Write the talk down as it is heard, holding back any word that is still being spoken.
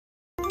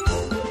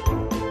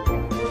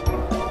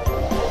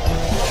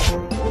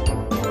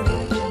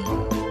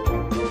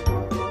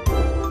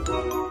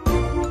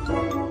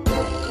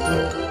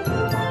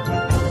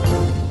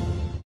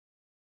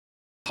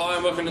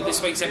welcome to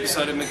this week's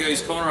episode of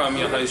Magoos Corner. I'm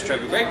your host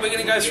Trevor. We're going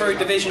to go through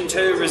Division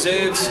 2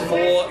 reserves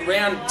for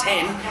round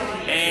 10,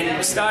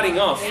 and starting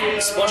off,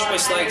 Squash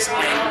West Lakes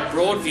and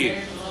Broadview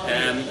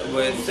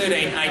were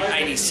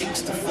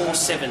 13-8-86 to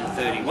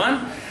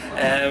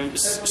 4-7-31.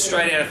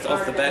 Straight out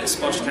off the bat,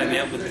 Squash came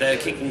out with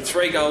kicking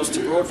 3 goals to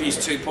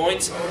Broadview's 2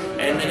 points,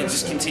 and then it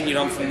just continued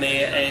on from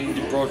there, and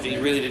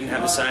Broadview really didn't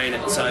have a say in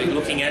it. So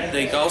looking at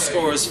the goal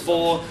scorers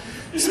for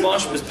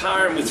Smosh was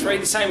Parham with 3,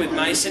 the same with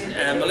Mason,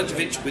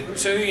 Milicevic with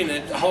 2, and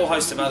a whole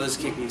host of others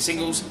kicking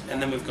singles.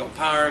 And then we've got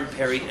Parham,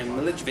 Perry and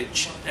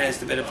Milicevic as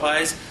the better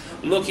players.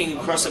 Looking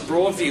across at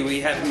Broadview, we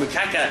have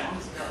Mukaka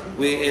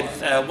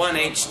with 1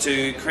 each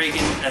to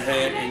Cregan,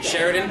 Ahern and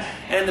Sheridan,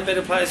 and the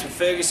better players were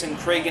Ferguson,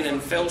 Cregan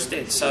and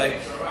Felstead. So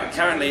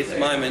currently at the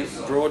moment,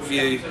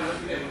 Broadview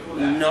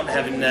not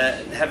having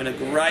a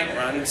great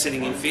run,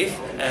 sitting in 5th.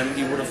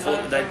 You would have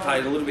thought that they'd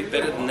played a little bit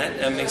better than that,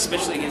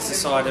 especially against the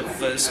side of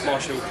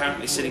Smosh, who are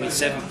currently sitting in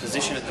 7th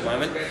position at the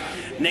moment.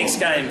 Next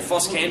game,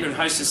 Foss Camden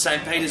hosted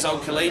St Peter's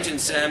Old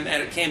Collegians out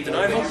at Camden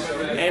Oval,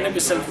 and it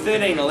was some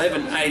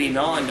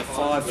 13-11-89 to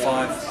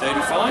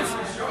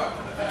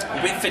 5-5-35.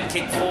 Whitford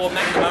kicked 4,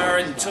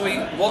 McNamara and Tui,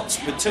 Watts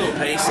with 2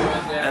 apiece,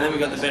 and then we've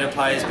got the better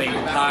players being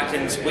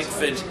Parkins,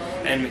 Whitford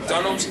and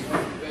McDonald.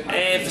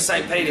 And for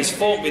St Peter's,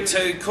 Fort with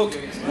 2, Cook,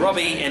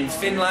 Robbie and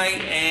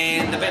Finlay,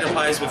 and the better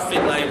players were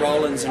Finlay,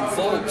 Rollins and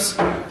Forbes.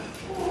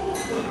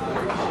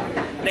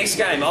 Next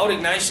game, Old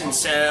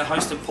Ignatians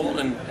hosted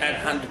Portland at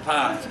Hunter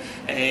Park,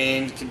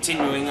 and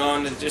continuing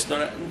on, just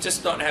not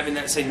having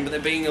that season, but they're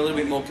being a little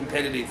bit more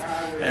competitive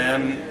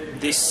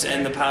this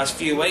and the past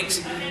few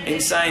weeks. In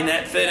saying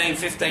that,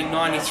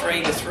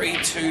 13-15-93 to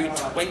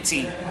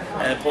 3-2-20,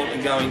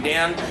 Portland going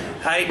down.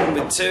 Hayden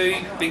with 2,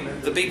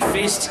 the big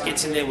fist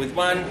gets in there with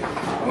 1.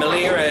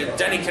 Malira,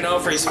 Danny Cannell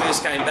for his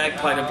first game back,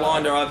 played a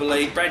blinder I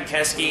believe, Brad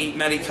Caskey,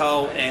 Matty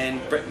Cole and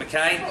Brett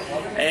McKay.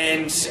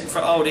 And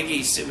for Old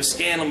Iggies, it was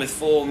Scanlon with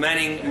 4,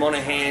 Manning,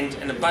 Monaghan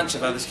and a bunch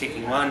of others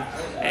kicking 1.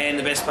 And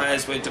the best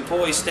players were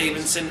DePoy,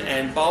 Stevenson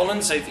and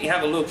Boland. So if you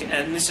have a look,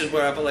 and this is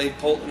where I believe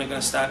Portland are going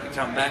to start to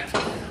come back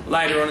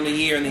later on in the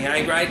year in the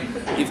A grade.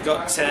 You've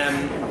got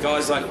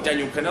guys like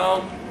Daniel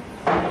Cannell,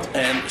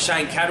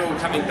 Shane Catterall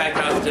coming back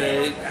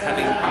after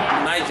having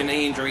a major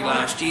knee injury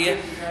last year.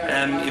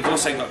 You've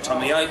also got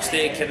Tommy Oates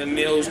there, Kevin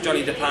Mills,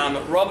 Johnny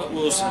DePalma, Robert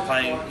Wilson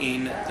playing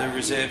in the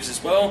reserves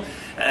as well.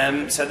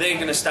 So they're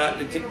going to start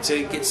to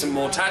get some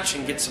more touch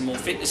and get some more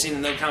fitness in,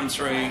 and they'll come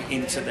through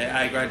into the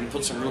A grade and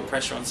put some real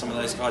pressure on some of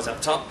those guys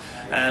up top.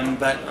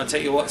 But I'll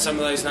tell you what, some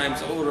of those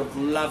names I would have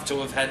loved to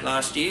have had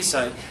last year,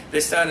 so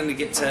they're starting to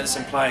get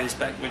some players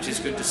back, which is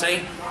good to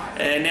see.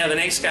 And now the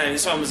next game,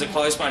 this one was a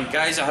close one.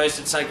 Gazer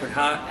hosted Sacred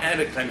Heart at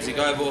a Clemsey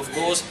Oval, of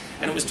course,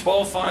 and it was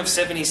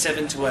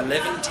 12-5-77 to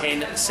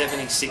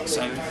 11-10-76.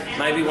 So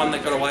maybe one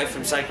that got away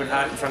from Sacred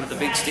Heart in front of the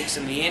big sticks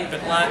in the end.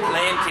 But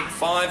Lamb kicked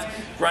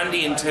 5,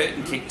 Grundy and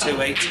Turton kicked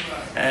 2 each.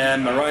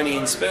 Maroney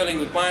and Sperling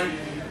with 1.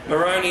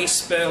 Maroney,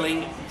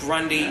 Sperling,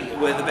 Grundy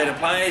were the better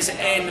players,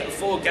 and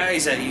for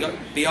Gazer you got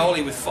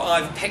Bioli with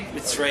 5, Peck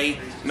with 3,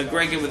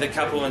 McGregor with a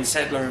couple, and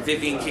Sadler and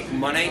Vivian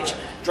kicking 1 each.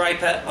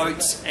 Draper,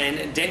 Oates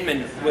and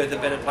Denman were the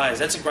better players.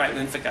 That's a great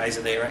win for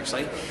Gazer there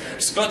actually.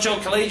 Scotch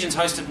Old Collegians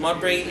hosted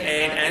Modbury,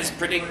 and as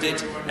predicted,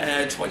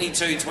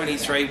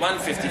 22-23,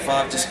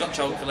 155 to Scotch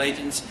Old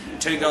Collegians,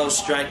 2 goals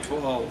straight,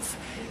 12.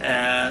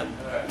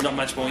 Not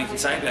much more you can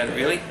say about it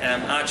really.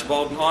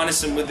 Archibald and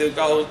Ineson with the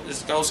goal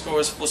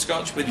scorers for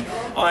Scotch, with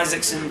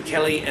Isaacson,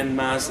 Kelly and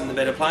Marsden the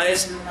better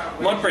players.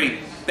 Modbury,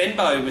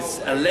 Benbow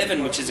with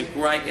 11, which is a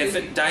great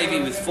effort.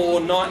 Davey with 4,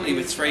 Knightley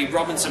with 3,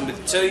 Robinson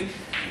with 2.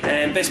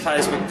 And best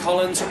players were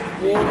Collins,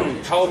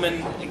 Warden,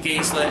 Coleman,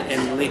 Giesler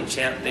and Lynch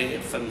out there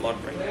for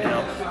Modbury.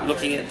 Now,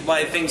 looking at the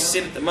way things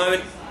sit at the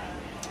moment,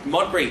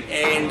 Modbury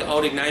and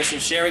Old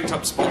Ignatius sharing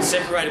top spots,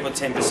 separated by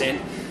 10%.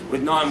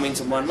 With 9 wins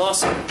and 1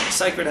 loss.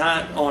 Sacred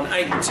Heart on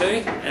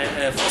 8-2,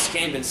 Foss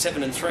Camden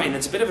 7-3, and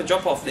it's a bit of a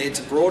drop off there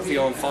to Broadview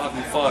on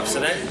 5-5. So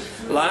that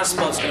last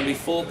spot's going to be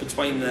fought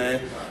between the,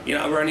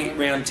 we're only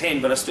round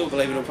 10, but I still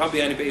believe it'll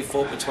probably only be a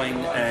fought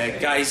between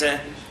Gazer,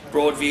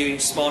 Broadview,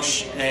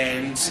 Smosh,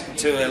 and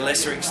to a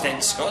lesser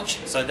extent Scotch.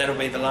 So that'll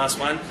be the last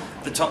one.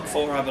 The top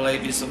 4, I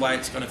believe, is the way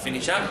it's going to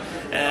finish up.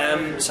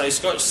 So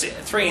Scotch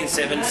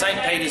 3-7,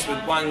 St Peter's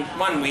with one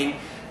win.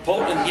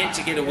 Portland yet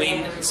to get a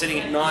win, sitting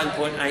at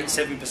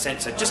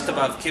 9.87%, so just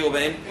above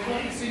Kilburn.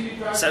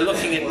 So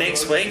looking at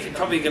next week,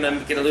 probably going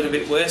to get a little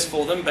bit worse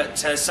for them, but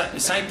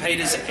St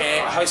Peter's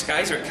host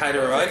Gazer at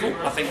Caterer Oval.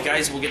 I think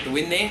Gazer will get the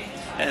win there.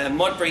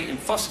 Modbury and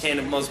Foss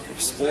Camden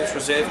Sports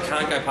Reserve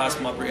can't go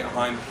past Modbury at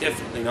home,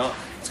 definitely not.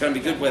 It's going to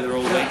be good weather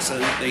all week, so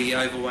the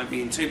Oval won't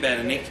be in too bad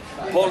a nick.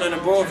 Portland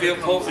and Broadview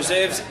Port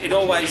Reserves, it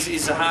always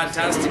is a hard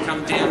task to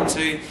come down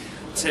to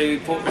to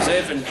Port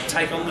Reserve and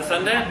take on the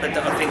Thunder, but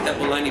I think that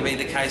will only be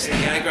the case in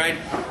the A grade.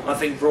 I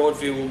think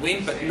Broadview will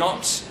win, but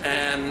not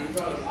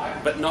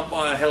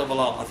by a hell of a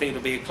lot. I think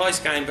it'll be a close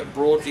game, but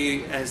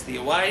Broadview as the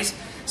aways.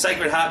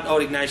 Sacred Heart,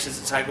 Old Ignatius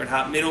at Sacred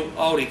Heart Middle,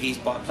 Old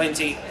Iggies by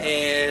plenty,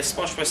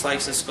 Smosh West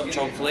Lakes and Scotch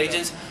Old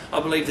Collegians.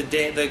 I believe the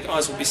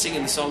guys will be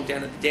singing the song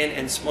down at the Den,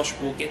 and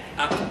Smosh will get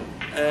up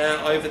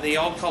over the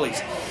Old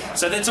Collies.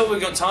 So that's all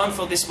we've got time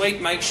for this week.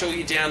 Make sure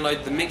you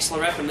download the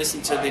Mixler app and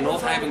listen to the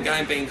North Haven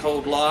game being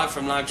called live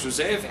from Largs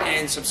Reserve,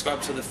 and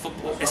subscribe to the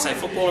SA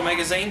Footballer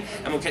magazine,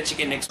 and we'll catch you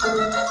again next week.